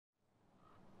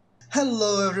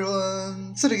Hello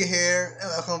everyone, Tsurugi here, and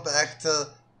welcome back to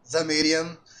The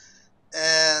Medium.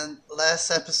 And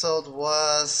last episode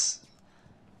was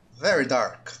very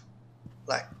dark.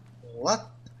 Like, what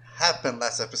happened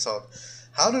last episode?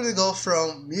 How did we go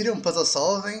from medium puzzle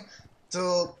solving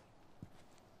to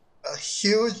a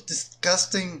huge,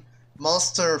 disgusting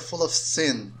monster full of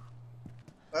sin?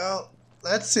 Well,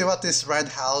 let's see what this red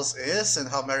house is and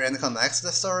how Marianne connects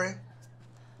the story.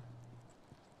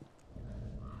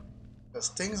 Because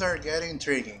things are getting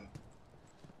intriguing.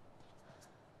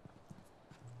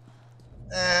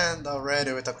 And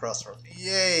already with a crossroad.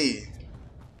 Yay!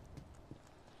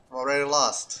 I'm already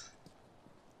lost.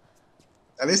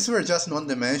 At least we're just in one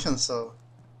dimension, so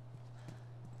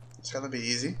it's gonna be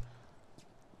easy.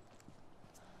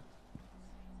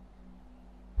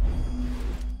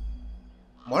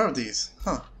 More of these,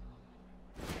 huh?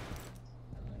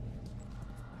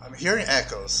 I'm hearing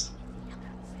echoes.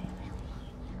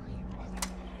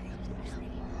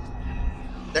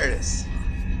 There it is.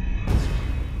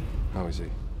 How is he?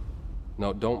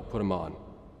 No, don't put him on.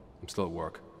 I'm still at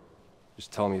work.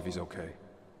 Just tell me if he's okay.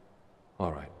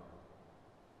 All right.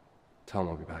 Tell him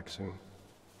I'll be back soon.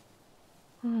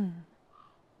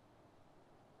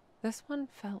 This one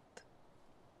felt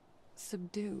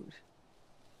subdued.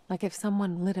 Like if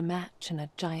someone lit a match in a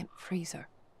giant freezer.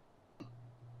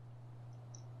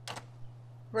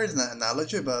 Where is an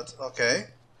analogy, but okay.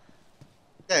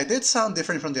 Yeah, it did sound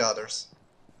different from the others.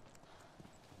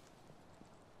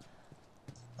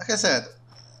 Like I said,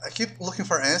 I keep looking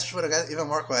for answers, but I got even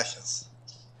more questions.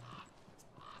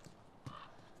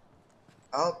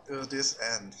 How will this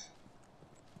end?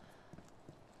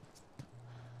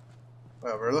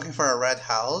 Well, we're looking for a red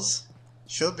house.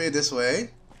 Should be this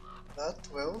way. But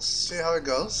we'll see how it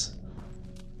goes.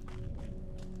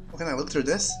 Oh, can I look through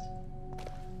this?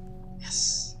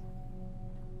 Yes.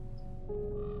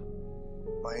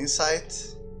 My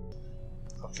insight.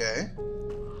 Okay.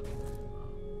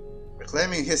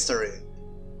 Reclaiming history.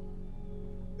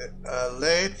 The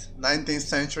late 19th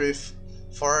century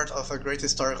fort of a great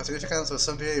historical significance was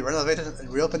someday renovated and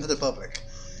reopened to the public.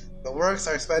 The works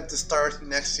are expected to start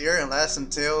next year and last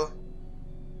until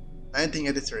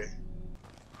 1983.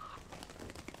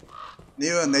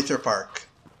 New Nature Park.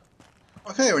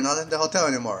 Okay, we're not in the hotel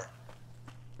anymore.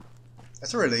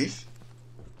 That's a relief.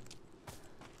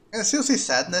 Can I still see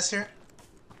sadness here?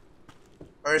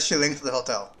 Or is she linked to the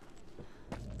hotel?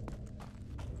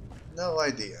 No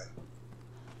idea.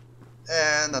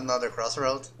 And another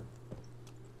crossroad.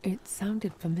 It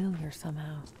sounded familiar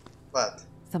somehow. What?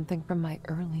 Something from my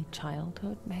early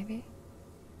childhood, maybe?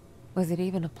 Was it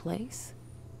even a place?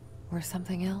 Or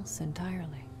something else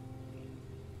entirely?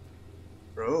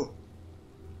 Bro.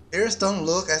 Ears don't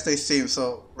look as they seem,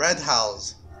 so red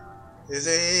house. Is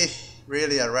it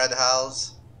really a red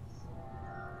house?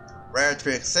 Rare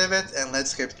tree exhibit and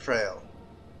landscape trail.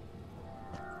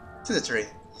 To the tree.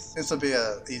 Seems to be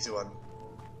an easy one.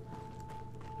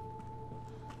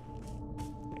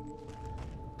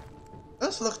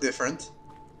 Does look different.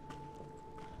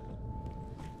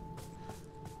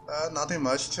 Nothing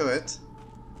much to it.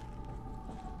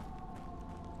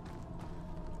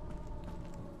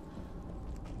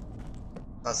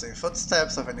 Not seeing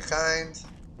footsteps of any kind.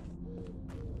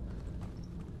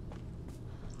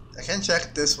 I can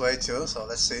check this way too, so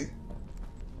let's see.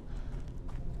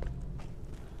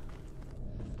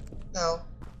 No.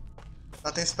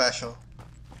 Nothing special.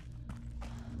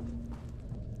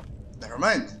 Never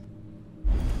mind.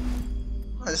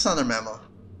 Oh, just another memo.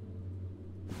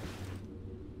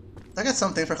 Did I get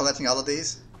something for collecting all of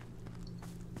these?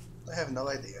 I have no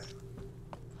idea.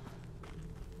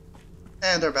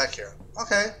 And they're back here.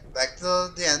 Okay, back to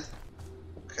the end.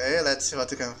 Okay, let's see what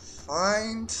we can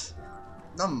find.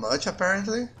 Not much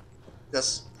apparently.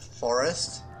 Just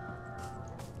forest.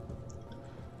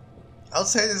 I would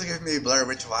say this gives me Blair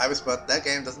Witch vibes, but that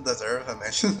game doesn't deserve a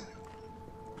mention.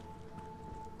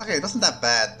 Okay, it wasn't that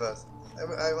bad, but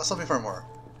I was hoping for more.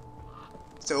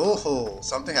 So, oh,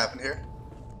 something happened here.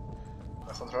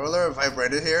 My controller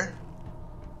vibrated here.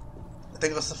 I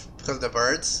think it was because of the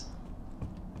birds.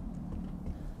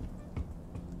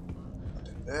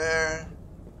 Nothing there.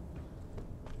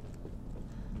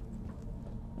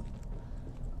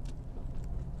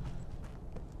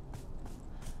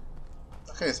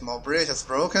 Okay, small bridge that's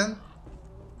broken.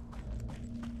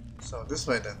 So this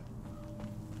way then.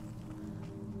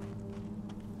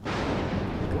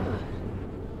 God.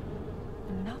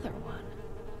 Another one.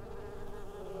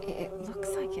 It looks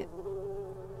like it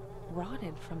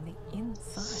rotted from the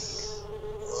inside.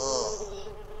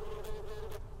 Ugh.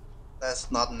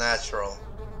 That's not natural.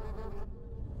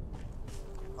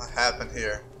 What happened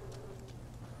here?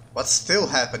 What's still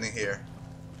happening here?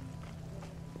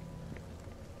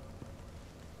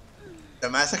 The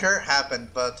massacre happened,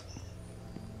 but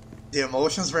the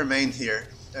emotions remained here,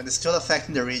 and it's still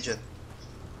affecting the region.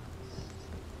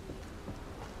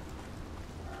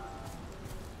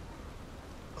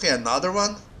 Okay, another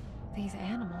one? These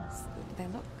animals, they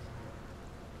look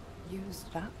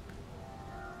used up.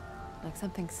 Like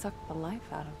something sucked the life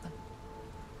out of them.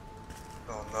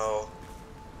 Oh no.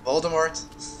 Voldemort?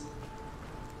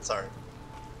 Sorry.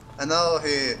 I know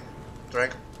he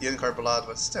drank unicorn blood,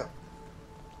 but still.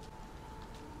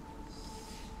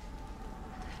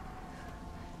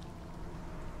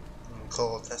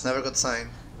 Cold. That's never a good sign.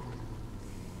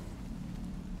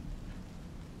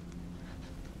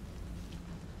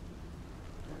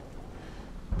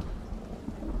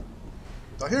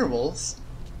 Do I hear wolves?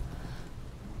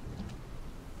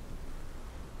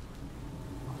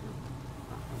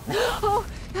 Oh!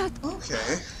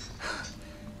 Okay.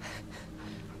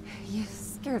 You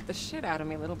scared the shit out of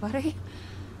me, little buddy.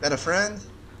 Got a friend?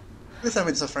 Please tell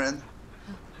me it's a friend.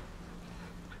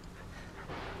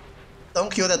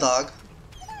 Don't kill the dog.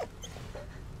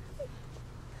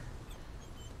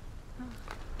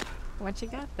 What you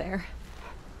got there?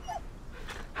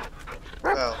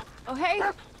 Well, Oh, hey!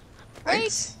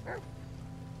 thanks.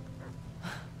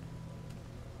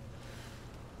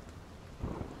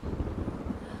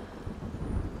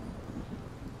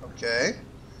 Okay.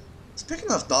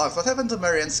 Speaking of dogs, what happened to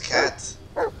Marianne's cat?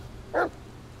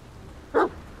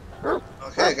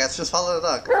 Okay, I guess just follow the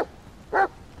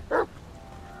dog.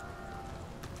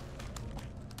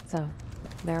 So,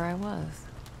 there I was,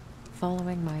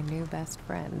 following my new best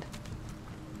friend,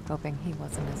 hoping he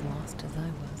wasn't as lost as I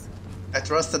was. I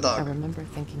trust the I dog. remember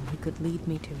thinking he could lead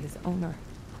me to his owner.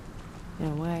 In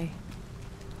a way,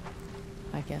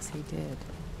 I guess he did.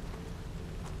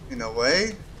 In a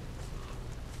way.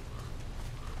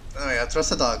 Anyway, I trust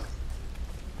the dog.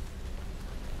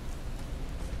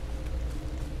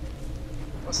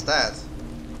 What's that?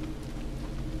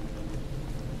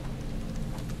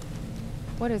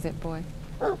 What is it, boy?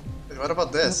 Wait, what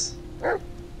about this?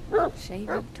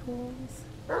 Shaving tools?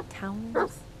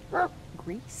 Towels?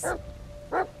 Grease?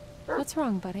 What's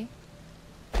wrong, buddy?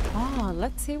 Oh,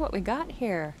 let's see what we got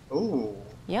here. Ooh,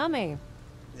 Yummy.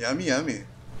 yummy, yummy.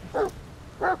 There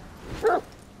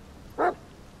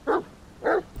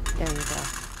you go.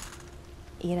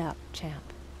 Eat up, champ.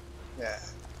 Yeah.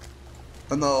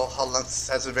 Don't know how long this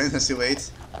has been since you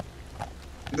ate.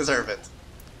 You deserve it.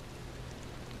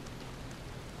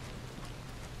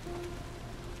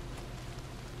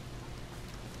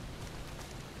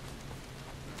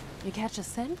 You catch a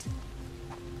scent?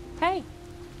 Hey,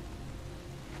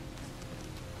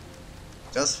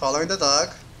 Just following the dog.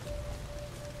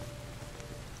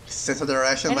 Sense of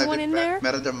direction Anyone might be in there?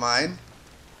 better than mine.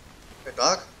 Hey,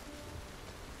 dog?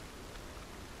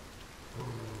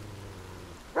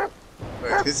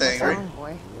 Wait, he's angry. wrong,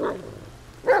 boy.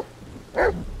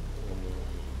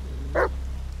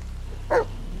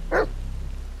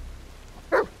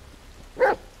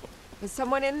 Is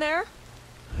someone in there?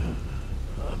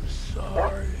 I'm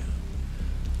sorry.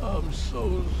 I'm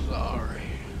so sorry.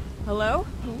 Hello?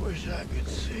 I wish I could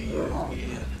see you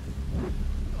again.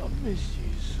 I miss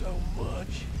you so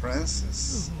much.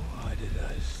 Francis. Why did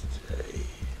I stay?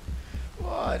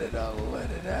 Why did I let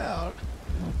it out?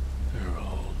 They're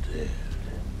all dead.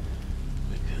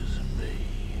 Because of me.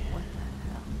 What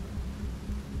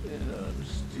the hell? And I'm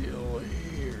still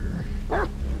here.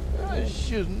 I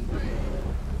shouldn't be.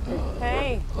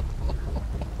 Hey.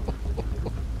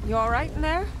 You alright in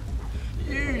there?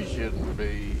 You shouldn't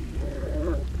be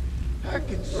here. I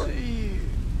can see you.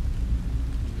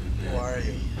 Who are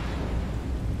you?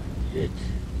 It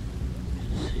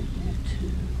can see you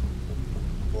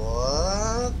too.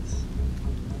 What?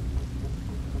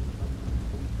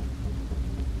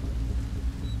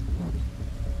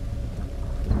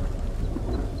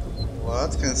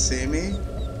 What? Can see me?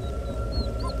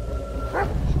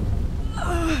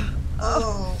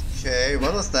 Okay,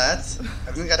 what was that?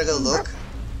 I think I gotta go look.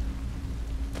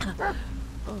 Oh,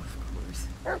 of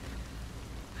course.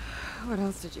 What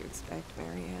else did you expect,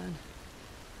 Marianne?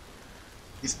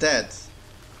 He's dead.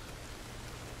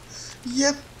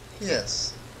 Yep.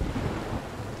 Yes.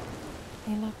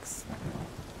 He looks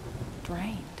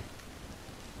drained.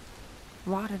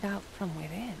 Rotted out from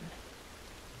within.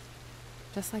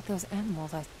 Just like those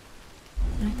animals I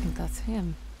think that's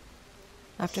him.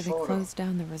 After they Photo. closed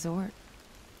down the resort,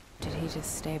 did he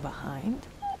just stay behind?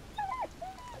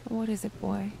 What is it,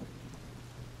 boy?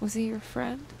 Was he your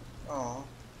friend? Oh.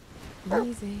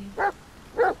 Easy. I'm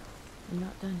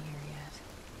not done here yet.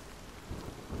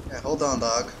 Yeah, hold on,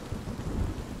 dog.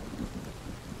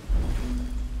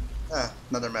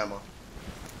 Another memo.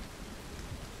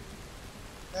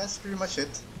 That's pretty much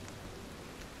it.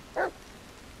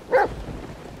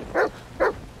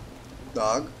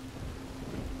 Dog.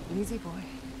 Easy boy.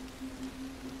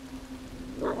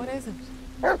 What is it?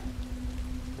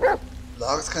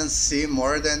 Dogs can see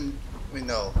more than we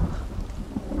know.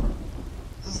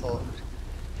 So,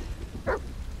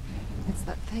 It's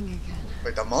that thing again.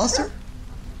 wait, the monster?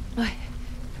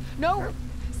 No!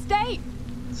 Stay!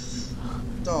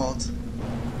 Don't.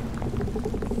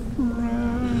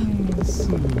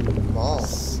 Mom.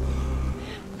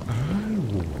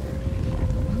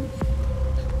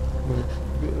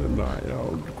 Then I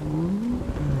outgrew.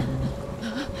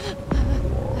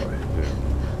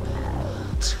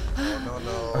 No,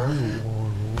 no.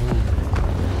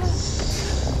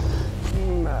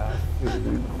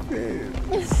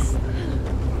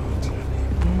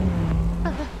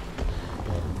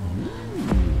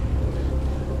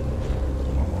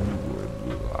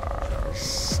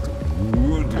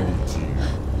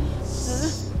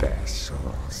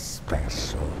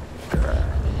 Special girl.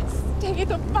 Stay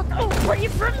the fuck away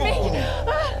from me!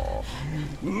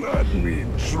 Let me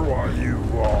draw you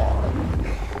on.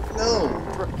 No.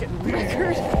 Broken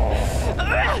record.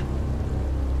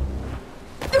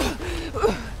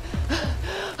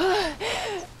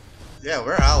 Yeah,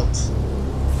 we're out.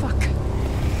 Fuck.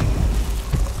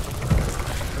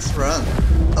 Let's run.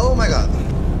 Oh my god.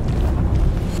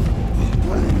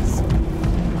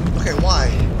 Okay, why?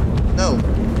 No.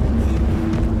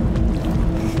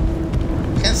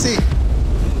 Can't see.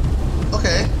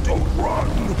 Okay. Don't run.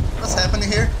 What's happening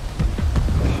here?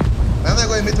 Why am I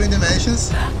going between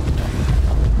dimensions?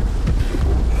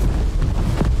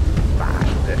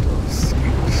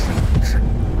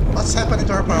 What's happening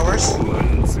to our powers?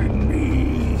 Lens in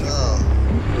me. Oh,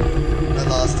 I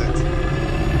lost it.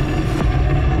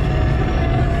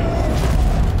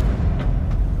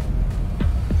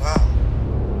 Wow.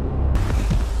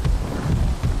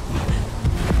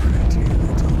 Pretty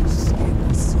little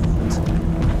skin suit.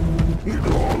 It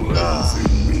all lens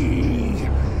in me.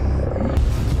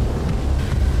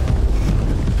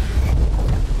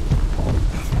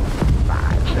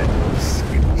 My little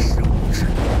skin suit.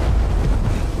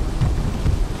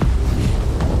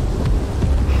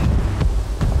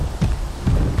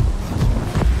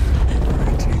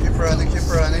 Keep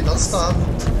running, don't stop.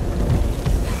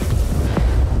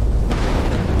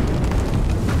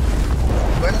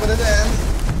 When will it end?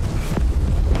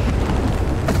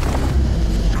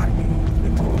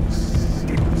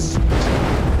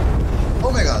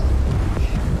 Oh my god.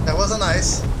 That wasn't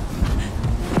nice.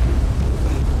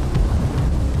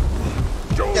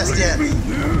 Yes, the end.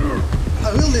 I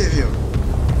will leave you.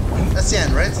 That's the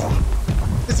end, right?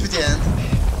 This will be the end.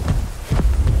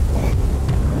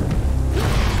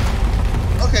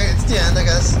 Okay, it's the end, I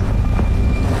guess.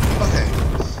 Okay.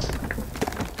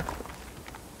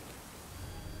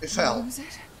 It fell. Lose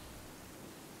it?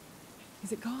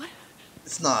 Is it gone?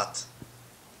 It's not.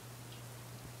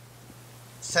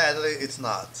 Sadly, it's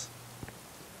not.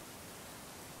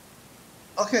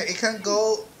 Okay, it can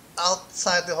go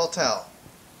outside the hotel.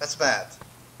 That's bad.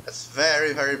 That's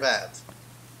very, very bad.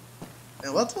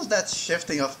 And what was that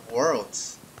shifting of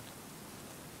worlds?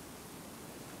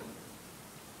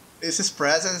 Is his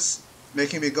presence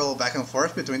making me go back and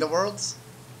forth between the worlds?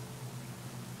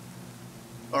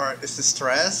 Or is the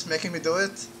stress making me do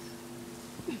it?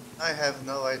 I have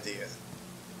no idea.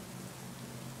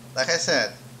 Like I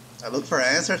said, I look for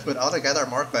answers, but altogether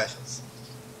more questions.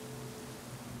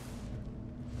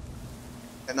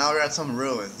 And now we're at some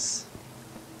ruins.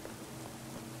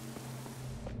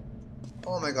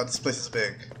 Oh my god, this place is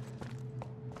big.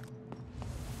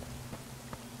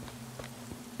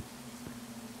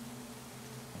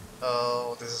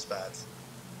 Oh, this is bad.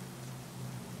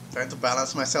 Trying to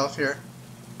balance myself here.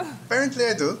 Apparently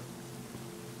I do.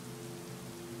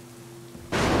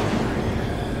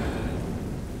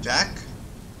 Jack?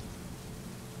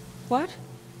 What?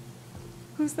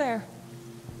 Who's there?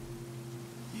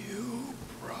 You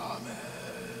promised.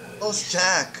 Oh, it's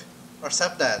Jack. Our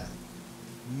stepdad.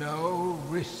 No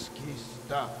risky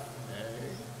stuff,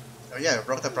 eh? Oh yeah, I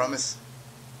broke the promise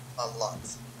a lot.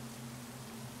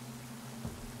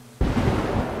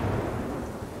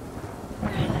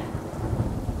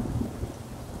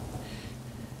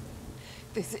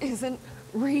 This isn't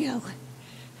real.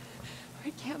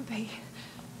 It can't be.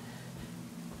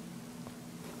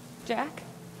 Jack?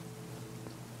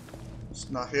 It's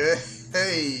not here.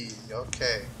 Hey,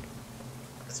 okay.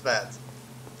 It's bad.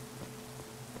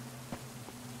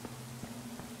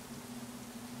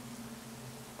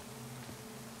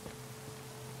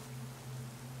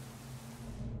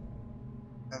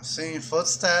 I'm seeing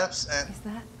footsteps and... Is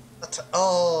that?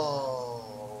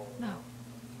 Oh! No.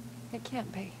 It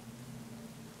can't be.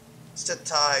 It's the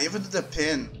tie, even the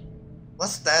pin.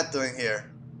 What's that doing here?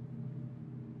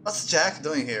 What's Jack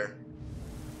doing here?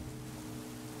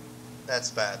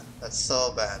 That's bad. That's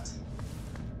so bad.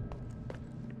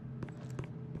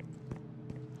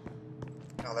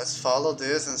 Now let's follow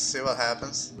this and see what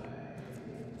happens.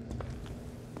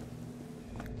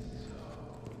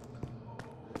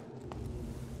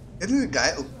 Didn't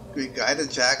we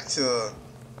guided Jack to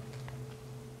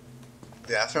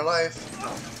the afterlife?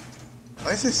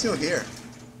 Why is he still here?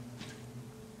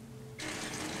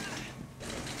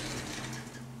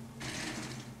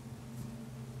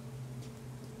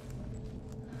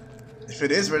 If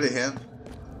it is really him.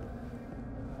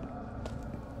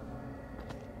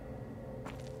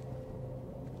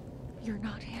 You're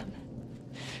not him.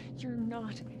 You're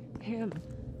not him.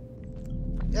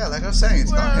 Yeah, like I was saying,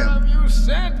 it's Where not him. have you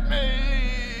sent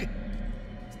me?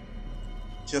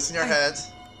 Just in your head.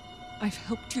 I've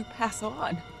helped you pass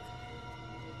on.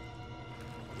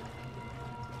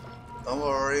 Don't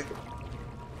worry.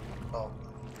 Oh,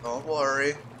 don't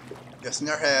worry. Just in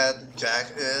your head. Jack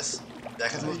has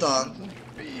moved on.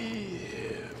 Be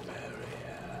here,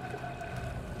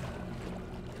 Marianne.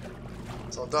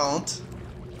 So don't.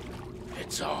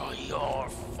 It's all your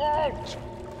fault.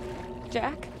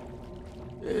 Jack?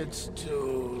 It's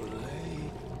too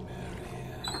late,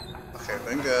 Marianne. Okay,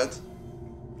 doing good.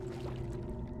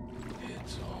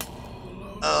 It's all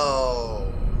over.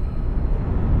 Oh.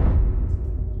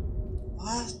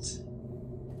 What?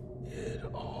 It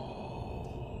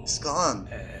all It's gone.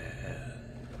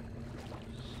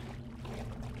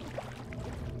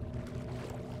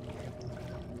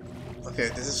 Okay,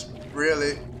 this is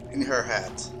really in her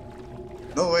head.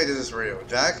 No way this is real.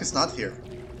 Jack is not here.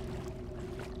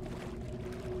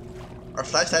 Our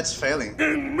flashlight's failing.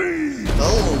 In me!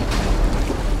 Oh!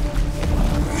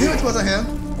 Knew it wasn't him.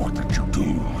 What did you do?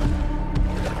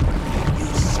 You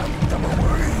sent them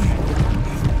away.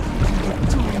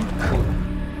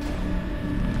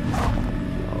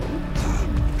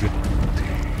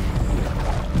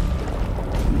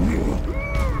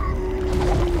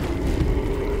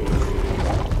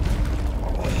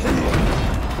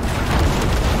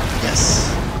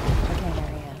 Yes! Okay,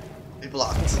 Marianne. Be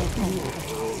blocked.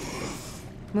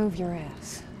 Move your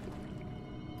ass.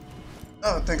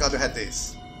 Oh, thank God we had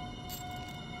these.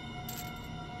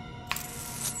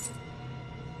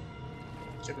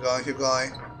 Keep going, keep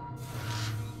going.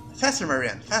 Faster,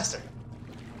 Marianne, faster.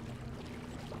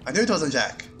 I knew it wasn't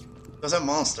Jack. It was a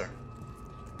monster.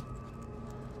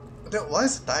 But then why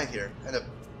is the tie here? And a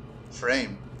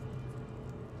frame?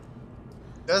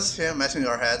 Just him matching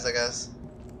your heads, I guess.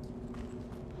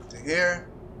 Nothing here.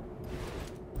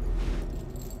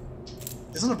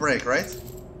 It's on a break, right?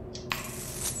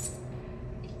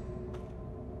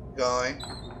 Going.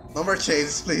 No more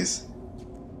chases, please.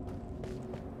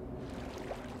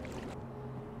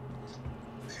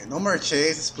 Okay, no more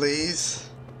chases, please.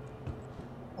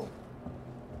 Oh,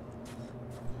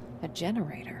 A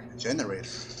generator. generator.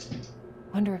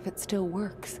 Wonder if it still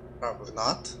works. Probably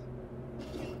not.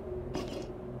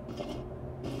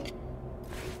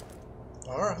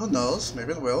 Or who knows?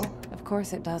 Maybe it will. Of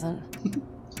course it doesn't.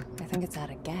 I think it's out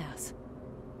of gas.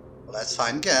 Well, let's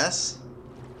find gas.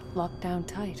 Locked down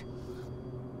tight.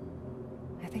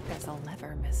 I think there's a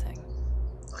lever missing.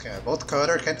 Okay, my bolt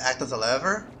cutter can't act as a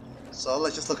lever, so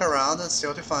let's just look around and see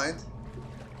what we find.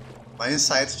 My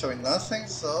insight's showing nothing,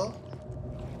 so...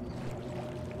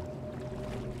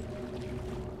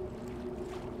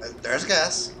 There's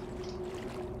gas.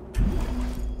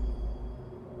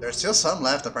 There's still some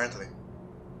left, apparently.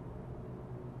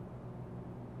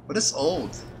 But it's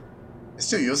old. It's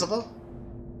still usable?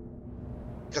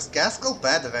 Because gas goes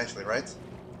bad eventually, right?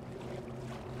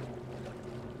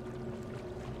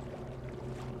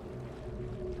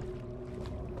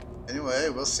 Anyway,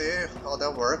 we'll see how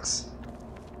that works.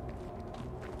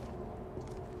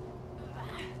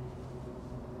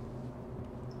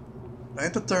 I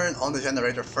need to turn on the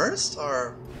generator first,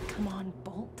 or... Come on,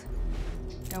 Bolt.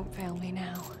 Don't fail me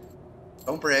now.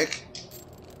 Don't break.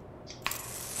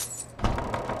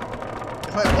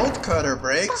 If my bolt cutter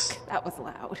breaks... That was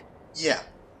loud. Yeah.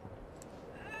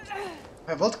 If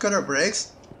my bolt cutter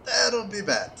breaks, that'll be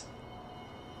bad.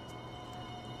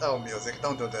 Oh, music,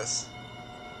 don't do this.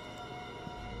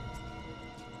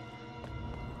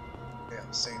 Okay,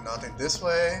 I'm seeing nothing this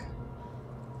way.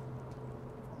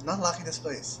 I'm not locking this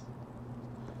place.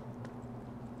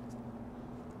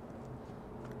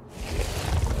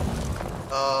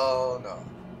 Oh no.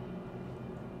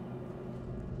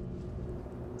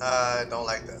 I don't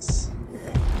like this.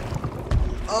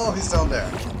 Oh, he's down there.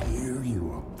 I can hear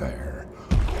you up there.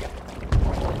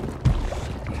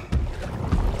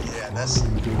 Yeah, that's...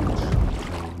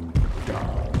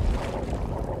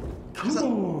 Come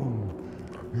on,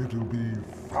 it'll be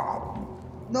fun.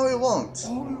 No, it won't.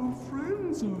 All your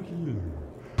friends are here.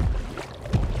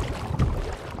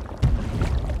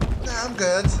 Nah, I'm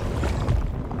good.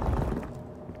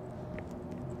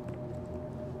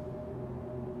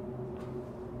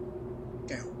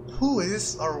 Okay, who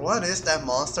is or what is that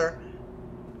monster?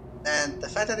 And the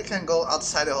fact that it can go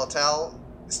outside the hotel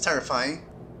is terrifying.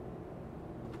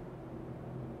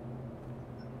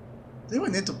 Do you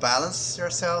need to balance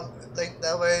yourself like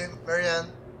that way, Marianne?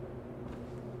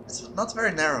 It's not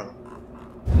very narrow.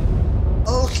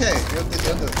 Okay, you'll do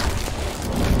it.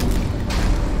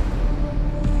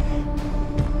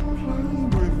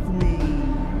 Play with me.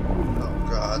 Oh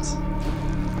god.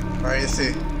 Where is he?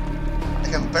 I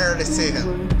can barely see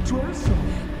him. Try some.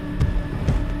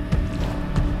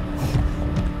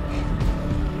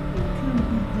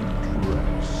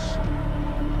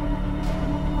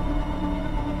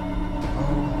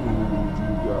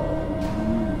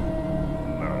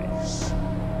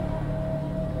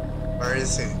 Where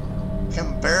is he? I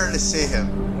can barely see him.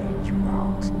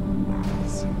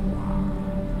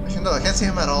 Actually, no, I can't see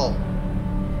him at all.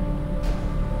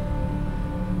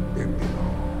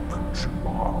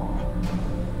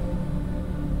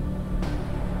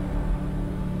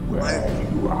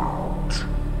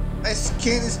 My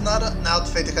skin is not an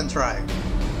outfit you can try.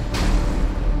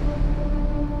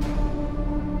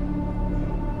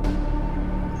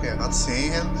 Okay, I'm not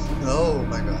seeing him. Oh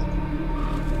my god.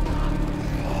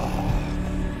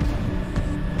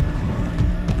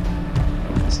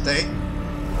 Stay.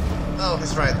 Oh,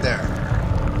 he's right there.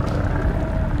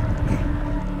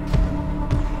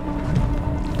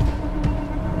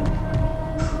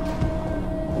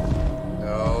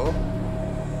 No.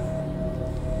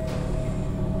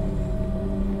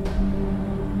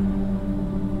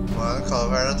 One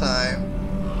cover at a time.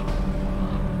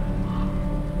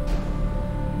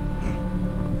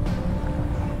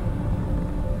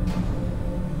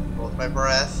 Hold my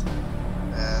breath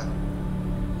and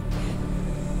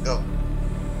go.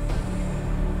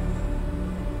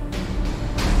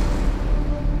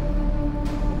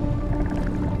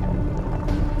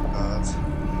 God.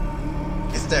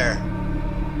 He's there.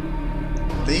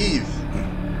 Leave.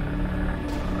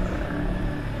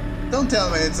 Don't tell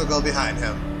me I need to go behind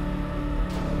him.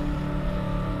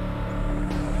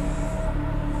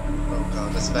 Oh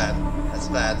god, that's bad. That's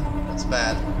bad. That's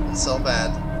bad. That's so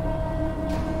bad.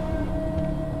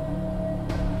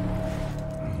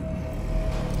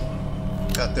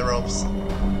 Cut the ropes.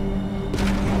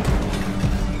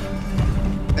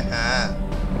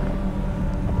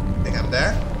 Think I'm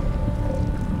there?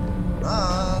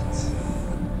 Not.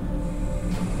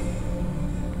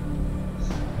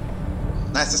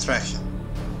 Nice distraction.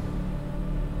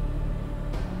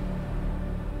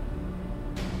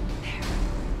 There.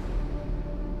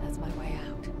 That's my way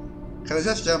out. Can we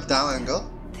just jump down and go?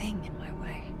 Thing in my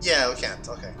way. Yeah, we can't.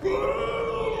 Okay.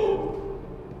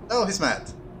 Oh, he's mad.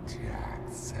 Jack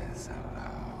says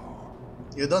hello.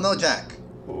 You don't know Jack.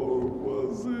 Or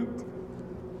was it?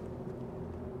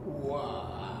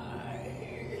 Why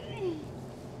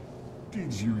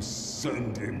did you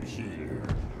send him here?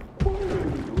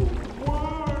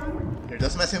 Why? You're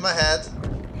just messing with my head.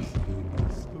 He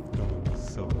must have done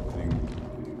something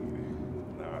really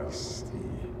nasty.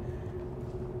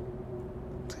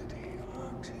 Did he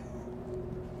hurt you?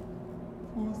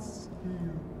 Was he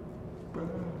a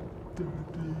bad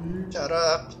daddy? Shut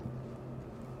up.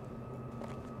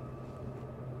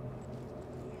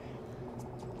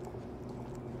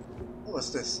 What's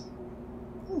this?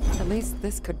 At least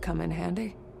this could come in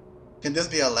handy. Can this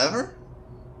be a lever?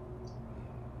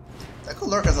 That could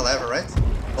work as a lever, right?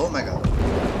 Oh my god.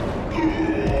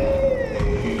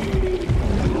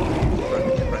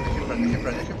 Keep running, keep running, keep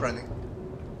running, keep running.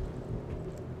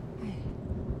 Hey,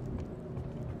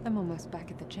 I'm almost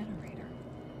back at the generator.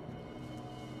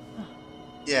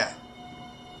 Yeah.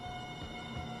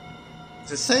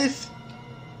 Is it safe?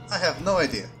 I have no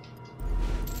idea.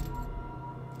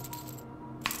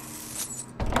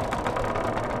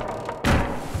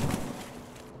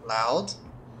 Loud.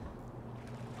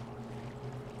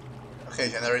 Okay,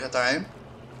 generator time.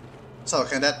 So,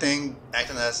 can that thing act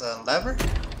as a lever?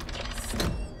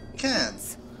 Can.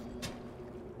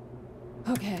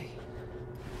 Okay.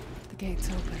 The gate's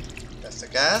open. That's the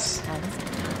gas. How does it?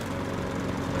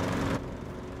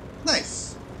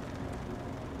 Nice.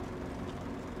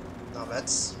 Now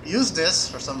let's use this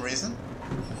for some reason.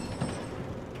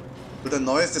 Would the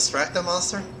noise distract the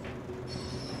monster?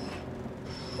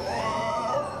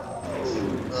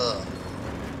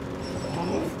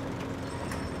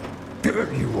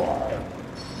 There you are.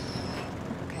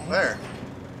 Okay. Where?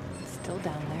 It's still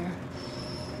down there.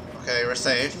 Okay, we're Do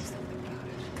safe. something about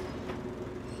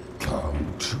it.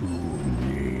 Come to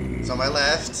me. It's on my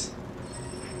left.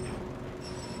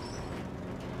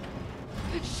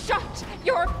 Shut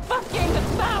your fucking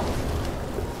mouth!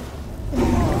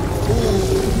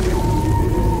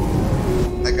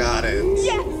 I got it.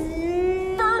 Yes!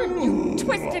 Burn, you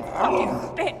twisted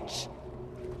fucking bitch!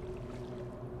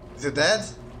 Is it dead?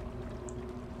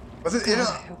 Was it even? God,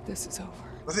 I hope this is over.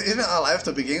 Was it even alive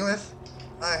to begin with?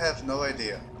 I have no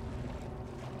idea.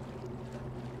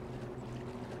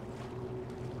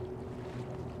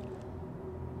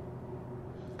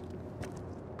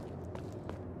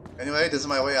 Anyway, this is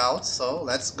my way out, so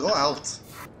let's go out.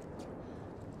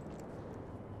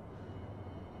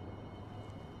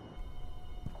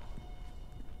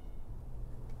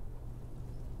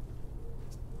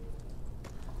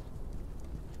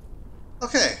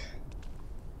 Okay.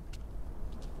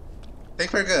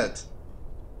 Think we're good.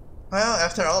 Well,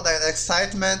 after all that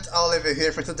excitement, I'll leave it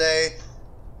here for today.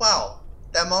 Wow,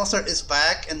 that monster is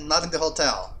back and not in the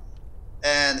hotel.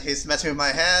 And he's messing with my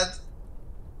head.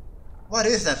 What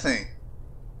is that thing?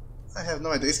 I have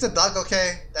no idea. Is the dog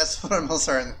okay? That's what I'm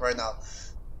concerned right now.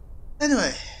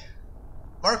 Anyway,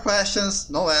 more questions,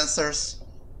 no answers.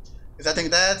 Is that thing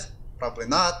dead? Probably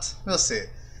not. We'll see.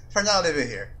 For now, I'll leave it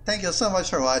here. Thank you so much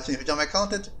for watching. If you enjoyed my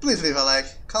content, please leave a like,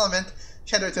 comment,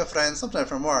 share it with your friends, subscribe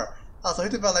for more. Also,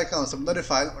 hit the bell icon to be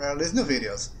notified when I release new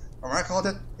videos. For more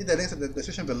content, hit the links in the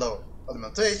description below. Follow me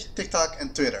on Twitch, TikTok,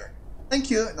 and Twitter. Thank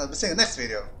you, and I'll be seeing you next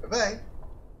video. Bye bye!